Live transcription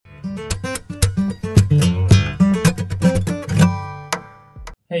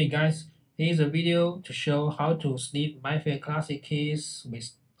Hey guys, here's a video to show how to sniff Mfkey classic keys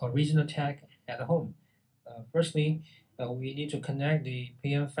with original tag at home. Firstly, we need to connect the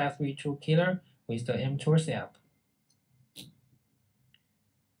PN532Killer with the MTools app,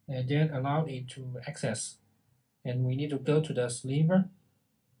 and then allow it to access. And we need to go to the sniffer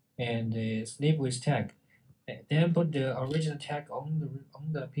and sniff with tag, and then put the original tag on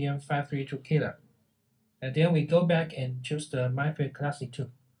the PN532Killer. And then we go back and choose the Mfkey classic tool.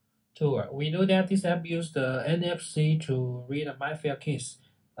 We know that this app uses the NFC to read the Mfkey keys.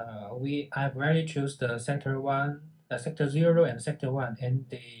 I've already choose the sector 0 and sector 1 and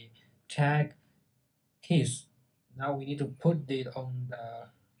the tag keys. Now we need to put it on the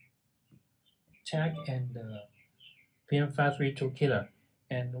tag and the PN532Killer.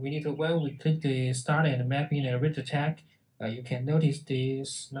 And we need to, when we click the start and mapping and read the tag, you can notice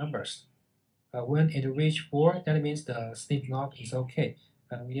these numbers. When it reaches 4, that means the sniff log is okay.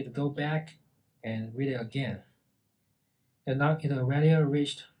 We need to go back and read it again. And now it already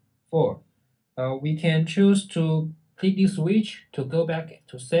reached 4. We can choose to click this switch to go back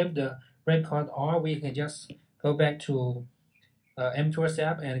to save the record, or we can just go back to MTools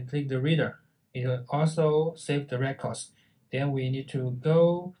app and click the reader. It will also save the records. Then we need to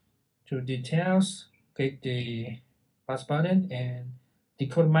go to details, click the plus button and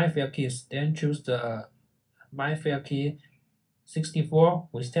decode Mfkey keys. Then choose the Mfkey64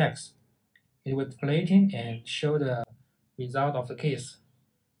 with text. It will play it and show the result of the keys.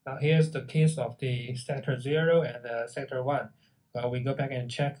 Now here's the keys of the sector 0 and the sector 1. We go back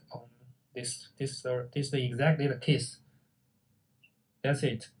and check on this is exactly the keys. That's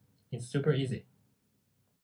it. It's super easy.